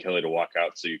Brian Kelly to walk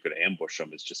out so you could ambush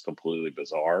him is just completely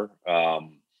bizarre.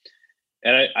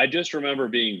 And I just remember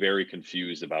being very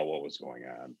confused about what was going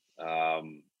on.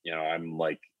 I'm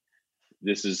like,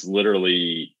 this is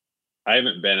literally, I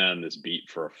haven't been on this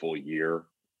beat for a full year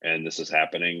and this is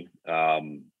happening.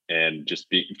 And just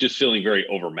feeling very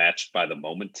overmatched by the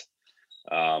moment.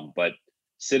 But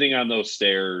sitting on those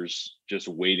stairs, just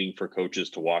waiting for coaches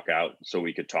to walk out so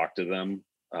we could talk to them.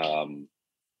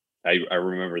 I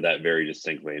remember that very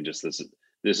distinctly. And just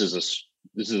this is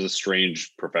a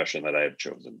strange profession that I have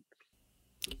chosen.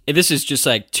 And this is just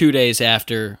like 2 days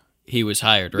after he was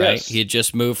hired, right? Yes. He had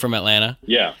just moved from Atlanta.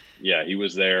 Yeah, he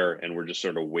was there, and we're just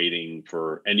sort of waiting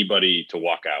for anybody to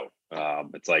walk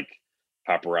out. It's like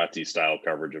paparazzi style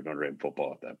coverage of Notre Dame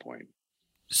football at that point.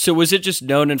 So was it just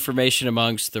known information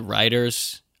amongst the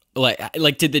writers?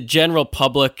 Like did the general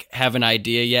public have an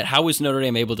idea yet? How was Notre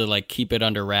Dame able to like keep it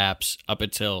under wraps up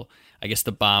until I guess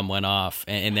the bomb went off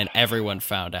and then everyone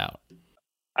found out?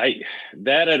 I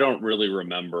don't really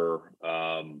remember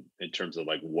in terms of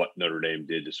like what Notre Dame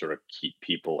did to sort of keep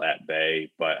people at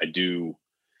bay, but I do.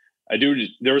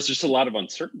 There was just a lot of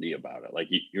uncertainty about it. Like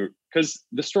because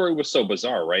the story was so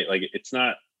bizarre, right? Like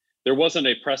there wasn't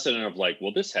a precedent of like,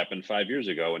 well, this happened 5 years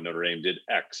ago and Notre Dame did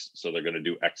X, so they're going to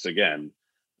do X again.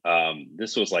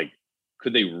 This was like,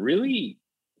 could they really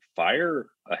fire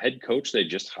a head coach they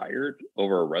just hired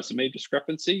over a resume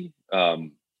discrepancy?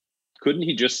 Couldn't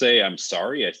he just say, I'm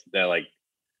sorry,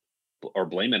 or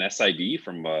blame an SID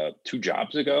from 2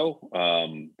 jobs ago,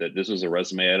 that this was a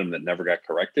resume item that never got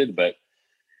corrected? But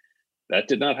that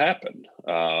did not happen.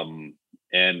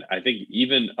 And I think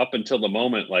even up until the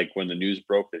moment, like when the news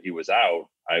broke that he was out,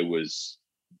 I was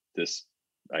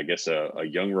a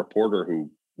young reporter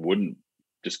who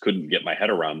couldn't get my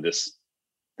head around this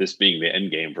being the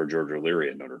end game for George O'Leary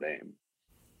at Notre Dame.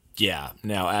 Yeah,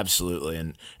 no, absolutely.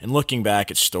 And looking back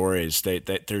at stories,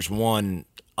 there's one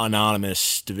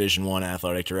anonymous Division I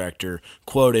athletic director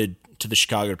quoted to the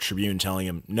Chicago Tribune telling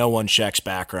him no one checks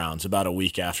backgrounds about a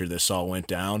week after this all went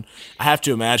down. I have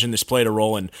to imagine this played a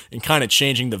role in kind of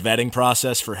changing the vetting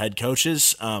process for head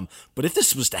coaches. But if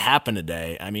this was to happen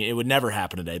today, I mean, it would never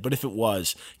happen today, but if it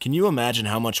was, can you imagine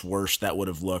how much worse that would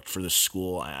have looked for the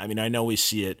school? I mean, I know we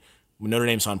see it. Notre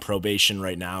Dame's on probation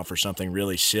right now for something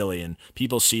really silly, and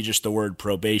people see just the word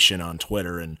probation on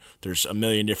Twitter, and there's a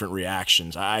million different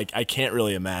reactions. I can't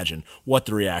really imagine what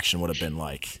the reaction would have been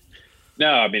like. No,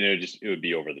 I mean, it would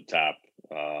be over the top.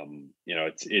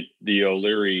 The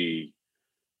O'Leary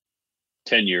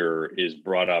tenure is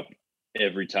brought up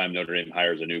every time Notre Dame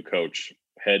hires a new coach,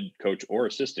 head coach or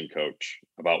assistant coach,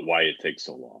 about why it takes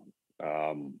so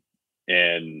long.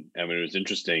 And I mean, it was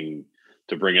interesting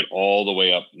to bring it all the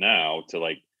way up now to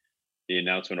like the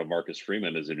announcement of Marcus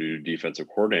Freeman as a new defensive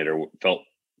coordinator felt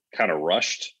kind of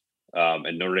rushed.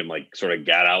 And Notre Dame like sort of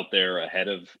got out there ahead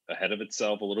of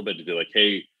itself a little bit to be like,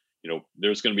 hey,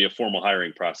 there's going to be a formal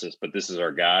hiring process, but this is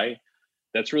our guy.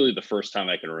 That's really the first time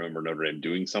I can remember Notre Dame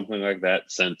doing something like that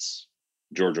since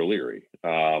George O'Leary.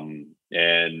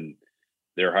 And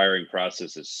their hiring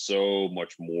process is so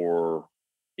much more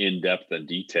in-depth and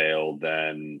detailed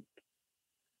than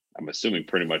I'm assuming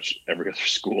pretty much every other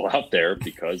school out there,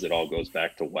 because it all goes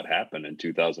back to what happened in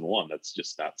 2001. That's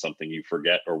just not something you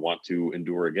forget or want to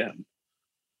endure again.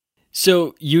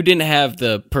 So you didn't have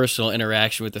the personal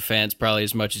interaction with the fans probably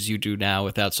as much as you do now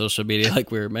without social media, like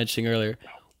we were mentioning earlier.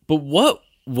 But what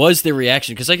was the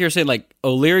reaction? Because like you were saying, like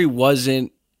O'Leary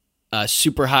wasn't a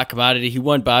super hot commodity. He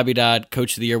won Bobby Dodd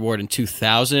Coach of the Year award in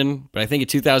 2000, but I think in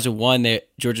 2001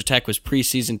 Georgia Tech was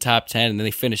preseason top 10, and then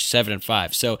they finished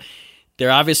 7-5. So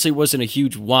there obviously wasn't a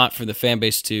huge want for the fan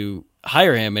base to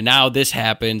hire him, and now this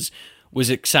happens. Was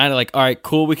it kind of like, all right,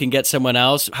 cool, we can get someone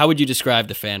else? How would you describe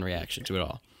the fan reaction to it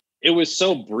all? It was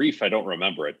so brief, I don't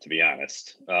remember it, to be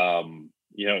honest.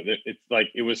 It's like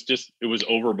it was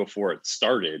over before it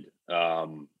started.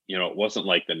 it wasn't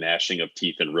like the gnashing of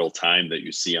teeth in real time that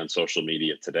you see on social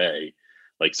media today.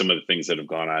 Like some of the things that have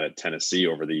gone on at Tennessee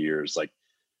over the years, like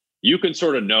you can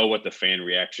sort of know what the fan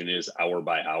reaction is hour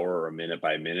by hour or minute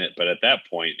by minute. But at that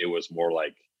point, it was more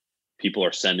like people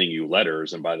are sending you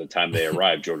letters, and by the time they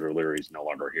arrive, George O'Leary is no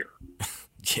longer here.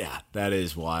 Yeah, that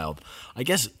is wild. I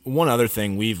guess one other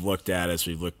thing we've looked at as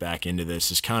we've looked back into this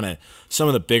is kind of some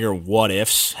of the bigger what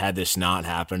ifs had this not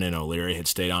happened and O'Leary had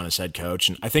stayed on as head coach.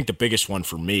 And I think the biggest one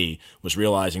for me was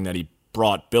realizing that he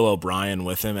brought Bill O'Brien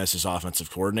with him as his offensive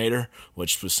coordinator,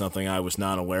 which was something I was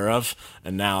not aware of.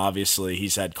 And now, obviously,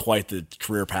 he's had quite the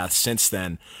career path since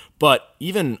then. But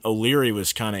even O'Leary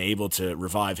was kind of able to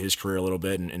revive his career a little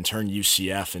bit and turn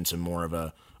UCF into more of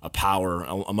a power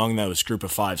among those group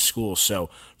of 5 schools.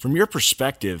 So from your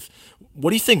perspective,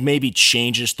 what do you think maybe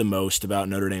changes the most about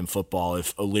Notre Dame football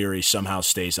if O'Leary somehow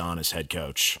stays on as head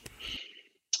coach?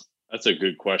 That's a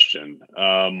good question.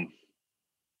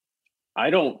 I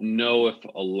don't know if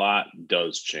a lot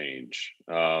does change.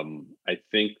 I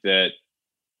think that,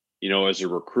 as a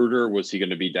recruiter, was he going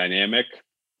to be dynamic?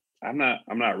 I'm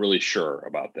not really sure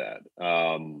about that.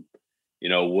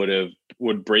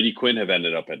 Would Brady Quinn have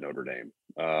ended up at Notre Dame?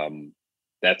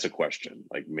 That's a question.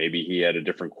 Like maybe he had a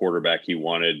different quarterback he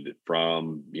wanted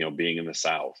from, being in the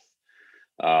South.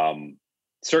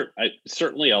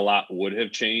 Certainly a lot would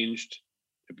have changed.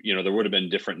 There would have been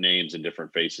different names and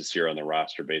different faces here on the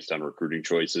roster based on recruiting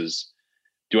choices.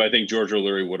 Do I think George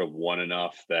O'Leary would have won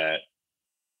enough that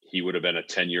he would have been a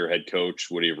 10-year head coach?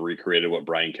 Would he have recreated what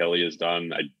Brian Kelly has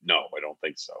done? No, I don't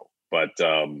think so. But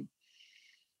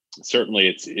certainly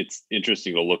it's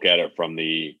interesting to look at it from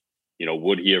the,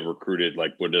 would he have recruited,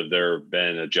 like, would have there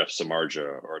been a Jeff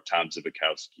Samardzija or a Tom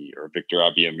Zbikowski or Victor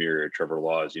Abiamiri or Trevor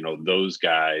Laws, those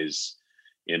guys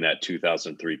in that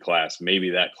 2003 class,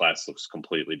 maybe that class looks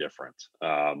completely different,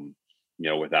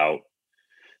 without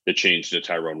the change to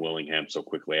Tyrone Willingham so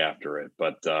quickly after it.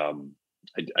 But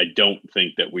I don't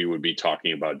think that we would be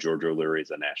talking about George O'Leary as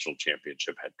a national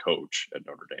championship head coach at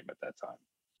Notre Dame at that time.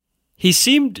 He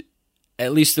seemed,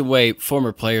 at least the way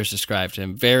former players described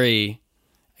him, very,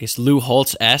 I guess, Lou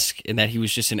Holtz-esque in that he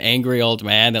was just an angry old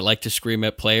man that liked to scream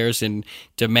at players and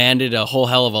demanded a whole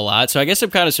hell of a lot. So I guess I'm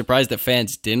kind of surprised that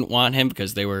fans didn't want him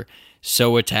because they were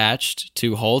so attached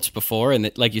to Holtz before.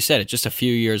 And like you said, it's just a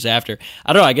few years after.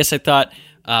 I don't know. I guess I thought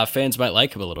fans might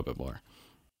like him a little bit more.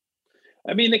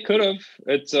 I mean, they could have.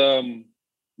 It's,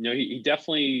 he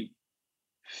definitely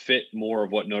fit more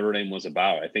of what Notre Dame was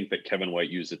about. I think that Kevin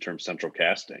White used the term central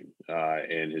casting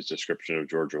in his description of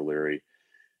George O'Leary.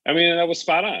 I mean, that was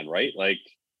spot on, right? Like,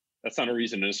 that's not a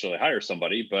reason to necessarily hire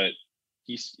somebody, but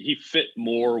he fit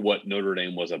more what Notre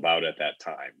Dame was about at that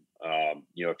time.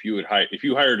 If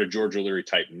you hired a George O'Leary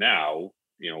type now,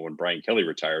 when Brian Kelly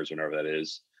retires, whenever that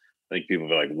is, I think people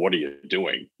will be like, "What are you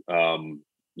doing?"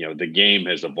 The game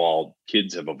has evolved,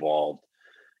 kids have evolved,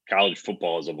 college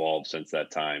football has evolved since that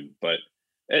time. But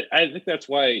I think that's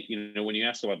why, when you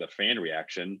asked about the fan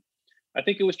reaction, I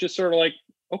think it was just sort of like,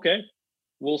 okay,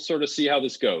 we'll sort of see how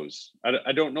this goes.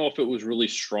 I don't know if it was really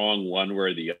strong one way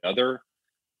or the other,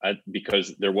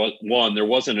 because there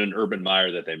wasn't an Urban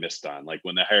Meyer that they missed on. Like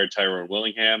when they hired Tyrone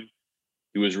Willingham,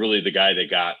 he was really the guy they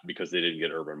got because they didn't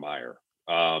get Urban Meyer.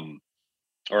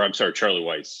 Charlie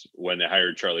Weiss. When they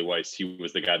hired Charlie Weiss, he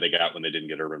was the guy they got when they didn't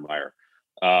get Urban Meyer.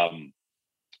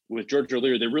 With George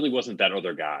O'Leary, there really wasn't that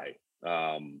other guy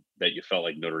that you felt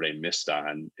like Notre Dame missed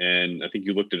on. And I think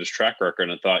you looked at his track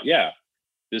record and thought, yeah,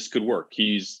 this could work.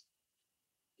 He's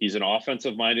an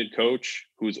offensive-minded coach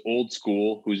who's old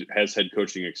school, who has head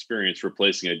coaching experience,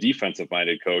 replacing a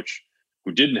defensive-minded coach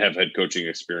who didn't have head coaching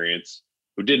experience,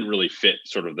 who didn't really fit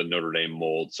sort of the Notre Dame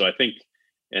mold. So I think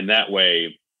in that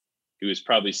way, he was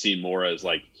probably seen more as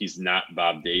like he's not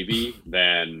Bob Davie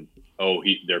than,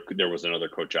 there was another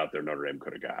coach out there Notre Dame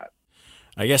could have got.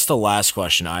 I guess the last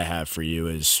question I have for you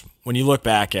is, when you look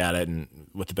back at it and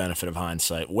with the benefit of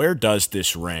hindsight, where does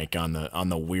this rank on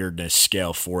the weirdness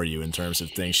scale for you in terms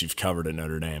of things you've covered at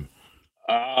Notre Dame?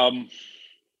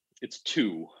 It's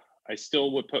 2. I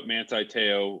still would put Manti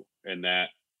Te'o in that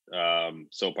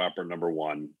soap opera number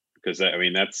 1, because I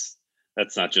mean that's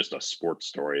not just a sports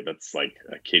story. That's like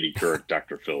a Katie Couric,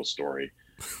 Dr. Phil story.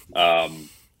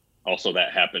 Also,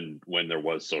 that happened when there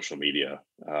was social media.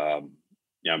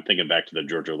 I'm thinking back to the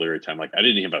George O'Leary time. Like, I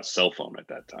didn't even have a cell phone at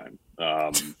that time.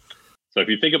 So if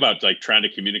you think about like trying to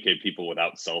communicate people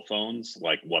without cell phones,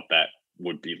 like what that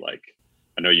would be like,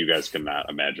 I know you guys cannot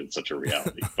imagine such a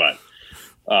reality, but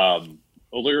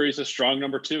O'Leary's a strong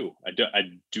number 2. I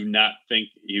do not think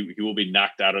he will be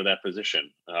knocked out of that position.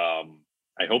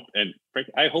 I hope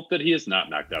that he is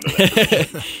not knocked out of that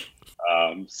position.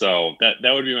 So that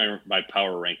would be my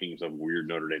power rankings of weird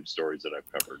Notre Dame stories that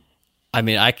I've covered. I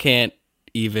mean, I can't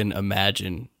even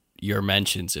imagine your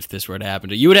mentions if this were to happen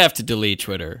to you. You would have to delete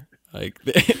Twitter. Like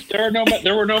there were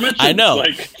no mentions. I know.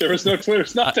 Like there was no Twitter,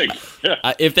 nothing.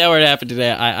 Yeah. If that were to happen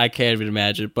today, I can't even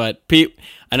imagine. But Pete,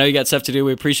 I know you got stuff to do.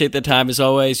 We appreciate the time as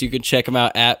always. You can check him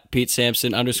out at Pete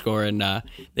Sampson _ and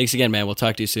thanks again, man. We'll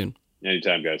talk to you soon.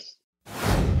 Anytime, guys.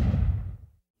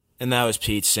 And that was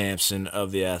Pete Sampson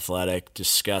of The Athletic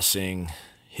discussing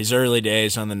his early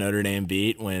days on the Notre Dame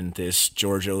beat when this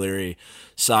George O'Leary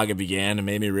saga began, and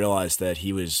made me realize that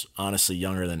he was honestly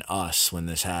younger than us when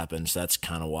this happened. So that's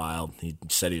kind of wild. He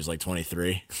said he was like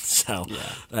 23, so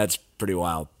That's pretty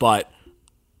wild. But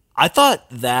I thought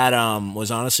that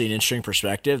was honestly an interesting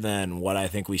perspective than what I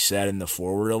think we said in the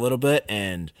forward a little bit,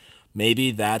 and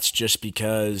maybe that's just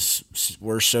because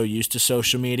we're so used to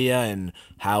social media and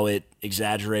how it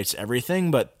exaggerates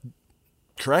everything, but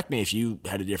correct me if you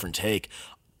had a different take.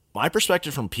 My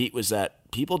perspective from Pete was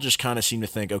that people just kind of seem to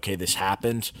think, okay, this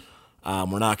happened.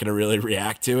 We're not going to really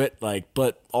react to it.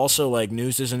 But also,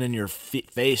 news isn't in your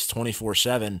face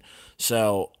 24/7.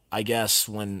 So I guess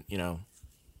when,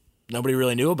 nobody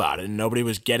really knew about it and nobody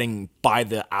was getting by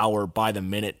the hour, by the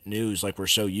minute news like we're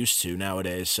so used to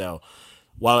nowadays. So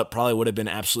while it probably would have been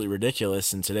absolutely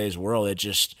ridiculous in today's world, it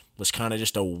just was kind of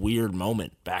just a weird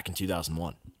moment back in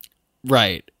 2001.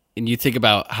 Right. And you think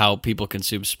about how people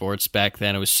consume sports back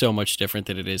then, it was so much different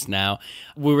than it is now.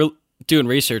 We were doing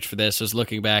research for this. I was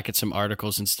looking back at some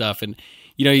articles and stuff, and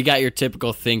you got your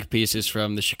typical think pieces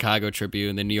from the Chicago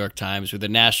Tribune, the New York Times, where the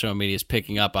national media is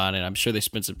picking up on it. I'm sure they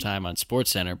spent some time on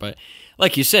SportsCenter, but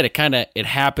like you said, it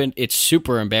happened. It's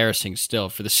super embarrassing still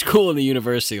for the school and the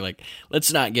university.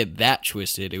 Let's not get that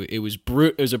twisted. It was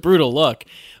it was a brutal look,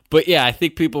 but yeah, I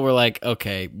think people were like,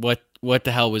 okay, what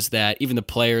the hell was that? Even the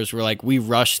players were like, we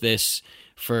rushed this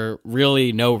for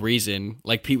really no reason.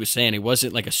 Like Pete was saying, it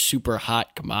wasn't like a super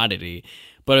hot commodity,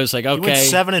 but it was like, okay.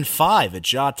 He went 7-5 at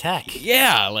Georgia Tech.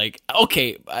 Yeah,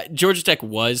 okay, Georgia Tech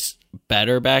was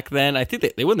better back then. I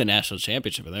think they won the national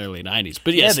championship in the early 90s.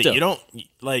 But yeah, still. But you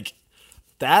don't,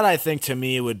 that I think to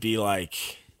me would be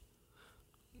like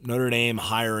Notre Dame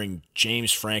hiring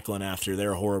James Franklin after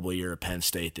their horrible year at Penn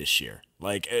State this year.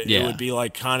 It would be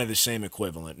kind of the same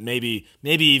equivalent. Maybe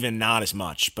even not as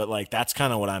much, but that's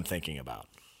kind of what I'm thinking about.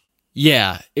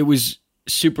 Yeah, it was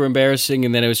super embarrassing,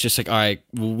 and then it was just like, all right,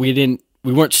 we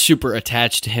weren't super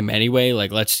attached to him anyway.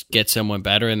 Let's get someone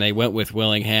better, and they went with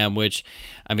Willingham, which,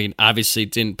 I mean, obviously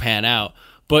didn't pan out.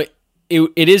 But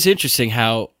it is interesting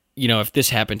how, if this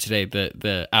happened today,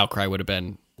 the outcry would have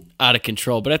been out of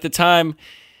control. But at the time,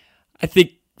 I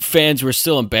think fans were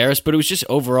still embarrassed, but it was just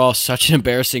overall such an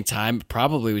embarrassing time. It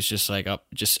probably was just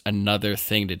just another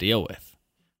thing to deal with.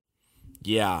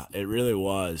 Yeah, it really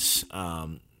was.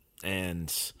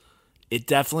 And it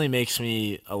definitely makes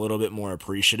me a little bit more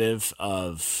appreciative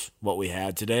of what we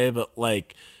had today. But I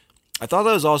thought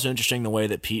that was also interesting the way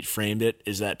that Pete framed it,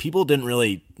 is that people didn't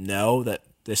really know that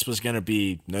this was going to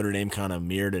be Notre Dame kind of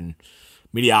mirrored in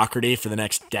mediocrity for the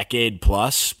next decade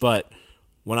plus. But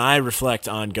when I reflect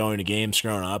on going to games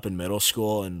growing up in middle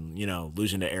school and,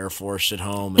 losing to Air Force at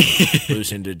home and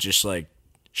losing to just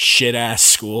shit ass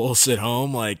schools at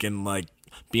home, and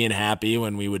being happy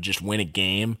when we would just win a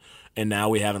game, and now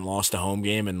we haven't lost a home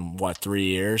game in 3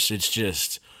 years.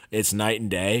 It's night and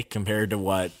day compared to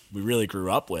what we really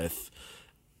grew up with.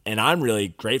 And I'm really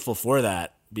grateful for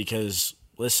that because,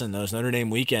 listen, those Notre Dame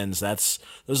weekends, those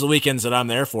are the weekends that I'm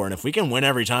there for. And if we can win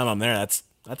every time I'm there, that's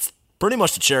pretty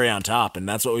much the cherry on top, and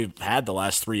that's what we've had the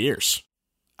last 3 years.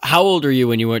 How old are you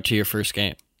when you went to your first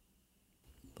game?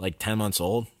 10 months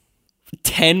old.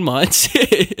 10 months?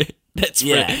 That's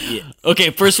yeah.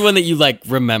 Okay, first one that you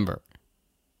remember.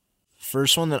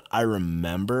 First one that I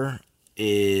remember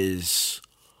is,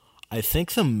 I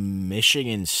think, the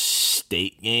Michigan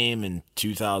State game in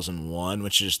 2001,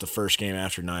 which is the first game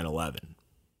after 9/11.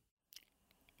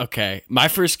 Okay, my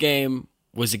first game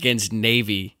was against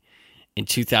Navy in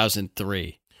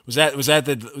 2003. Was that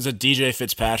DJ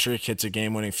Fitzpatrick hits a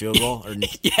game-winning field goal? Or?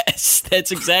 Yes,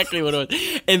 that's exactly what it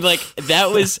was. And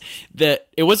that was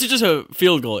it wasn't just a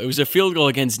field goal. It was a field goal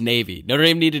against Navy. Notre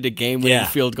Dame needed a game-winning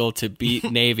field goal to beat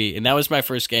Navy, and that was my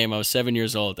first game. I was 7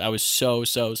 years old. I was so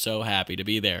happy to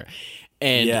be there.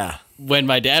 And when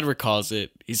my dad recalls it,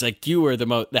 he's like, "You were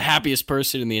the happiest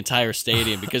person in the entire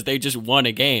stadium because they just won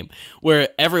a game." Where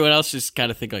everyone else just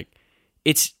kind of think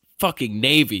it's fucking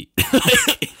Navy.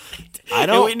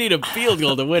 We need a field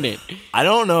goal to win it. I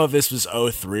don't know if this was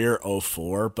 03 or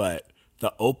 04, but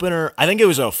the opener, I think it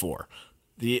was 04.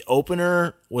 The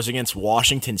opener was against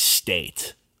Washington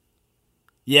State.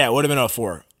 Yeah, it would have been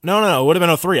 04. No, it would have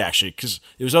been 03 actually, because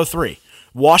it was 03.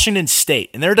 Washington State,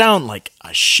 and they're down like a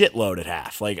shitload at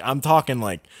half. Like, I'm talking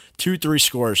like 2-3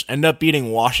 scores, end up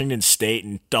beating Washington State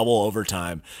in double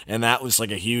overtime, and that was like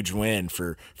a huge win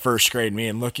for first grade me.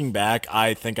 And looking back,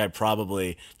 I think that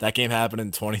game happened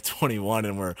in 2021,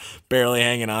 and we're barely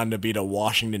hanging on to beat a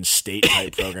Washington State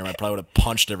type program. I probably would have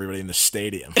punched everybody in the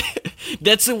stadium.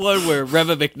 That's the one where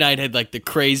Reva McKnight had like the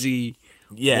crazy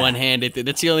one-handed thing.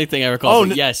 That's the only thing I recall. Oh,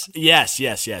 yes. Yes.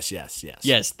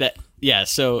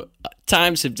 So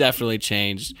times have definitely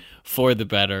changed for the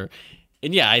better.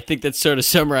 And yeah, I think that sort of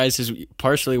summarizes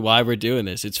partially why we're doing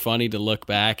this. It's funny to look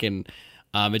back, and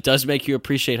it does make you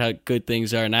appreciate how good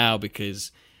things are now,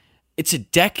 because it's a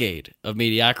decade of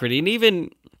mediocrity. And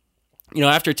even,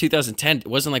 after 2010, it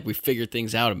wasn't like we figured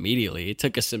things out immediately. It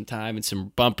took us some time and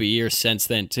some bumpy years since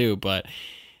then too, but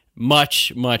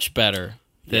much, much better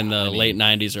than late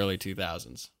 90s, early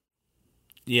 2000s.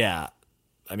 Yeah.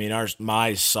 I mean,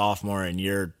 my sophomore and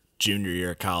your junior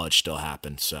year of college still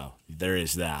happened, so there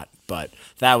is that. But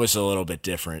that was a little bit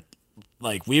different.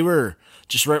 Like, we were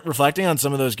just reflecting on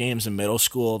some of those games in middle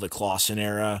school, the Clausen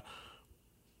era.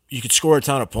 You could score a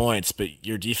ton of points, but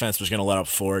your defense was going to let up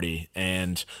 40,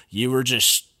 and you were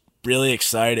just really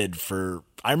excited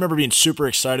I remember being super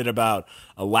excited about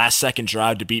a last-second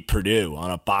drive to beat Purdue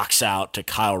on a box out to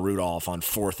Kyle Rudolph on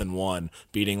 4th and 1,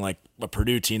 beating like a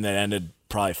Purdue team that ended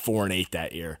probably 4-8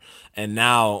 that year. And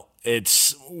now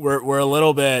we're a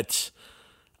little bit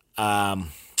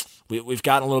we've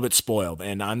gotten a little bit spoiled,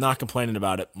 and I'm not complaining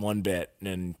about it one bit.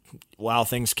 And while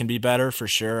things can be better for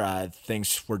sure,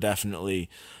 things were definitely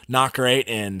not great.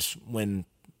 And when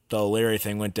the O'Leary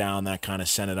thing went down, that kind of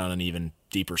sent it on an even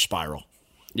deeper spiral.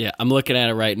 Yeah, I'm looking at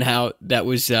it right now. That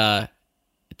was to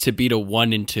beat a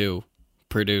 1-2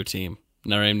 Purdue team.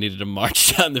 Notre Dame needed to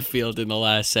march down the field in the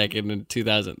last second in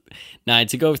 2009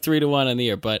 to go 3-1 on the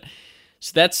year. But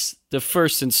so that's the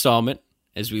first installment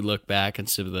as we look back on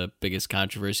some of the biggest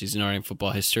controversies in Notre Dame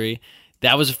football history.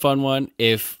 That was a fun one.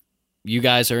 If you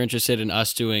guys are interested in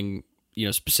us doing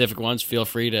specific ones, feel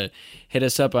free to hit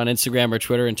us up on Instagram or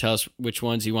Twitter and tell us which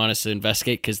ones you want us to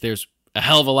investigate, because there's a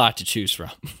hell of a lot to choose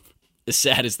from. As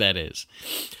sad as that is.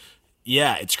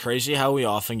 Yeah, it's crazy how we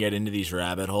often get into these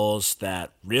rabbit holes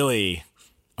that really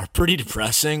are pretty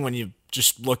depressing when you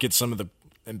just look at some of the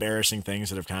embarrassing things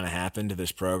that have kind of happened to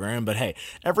this program. But hey,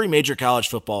 every major college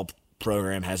football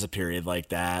program has a period like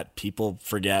that. People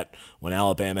forget when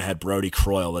Alabama had Brody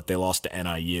Croyle that they lost to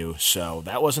NIU. So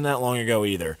that wasn't that long ago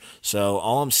either. So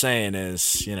all I'm saying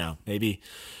is, maybe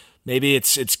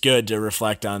it's good to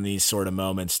reflect on these sort of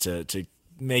moments to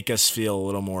make us feel a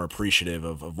little more appreciative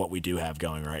of what we do have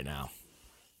going right now.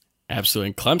 Absolutely.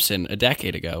 And Clemson a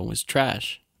decade ago was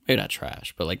trash. Maybe not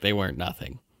trash, but like they weren't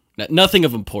nothing. Nothing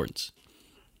of importance.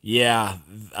 Yeah.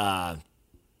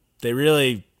 They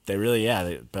really,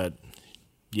 yeah. But,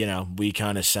 we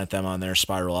kind of sent them on their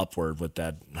spiral upward with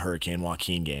that Hurricane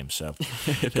Joaquin game. So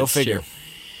go figure. True.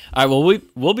 All right. Well,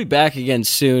 we'll be back again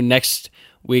soon. Next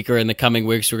week or in the coming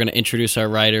weeks, we're going to introduce our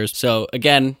writers. So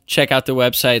again, check out the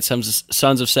website,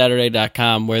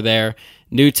 sonsofsaturday.com. We're there.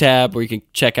 New tab where you can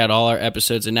check out all our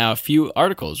episodes, and now a few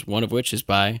articles, one of which is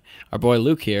by our boy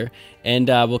Luke here. And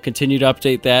we'll continue to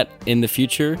update that in the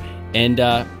future. And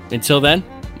until then,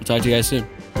 we'll talk to you guys soon.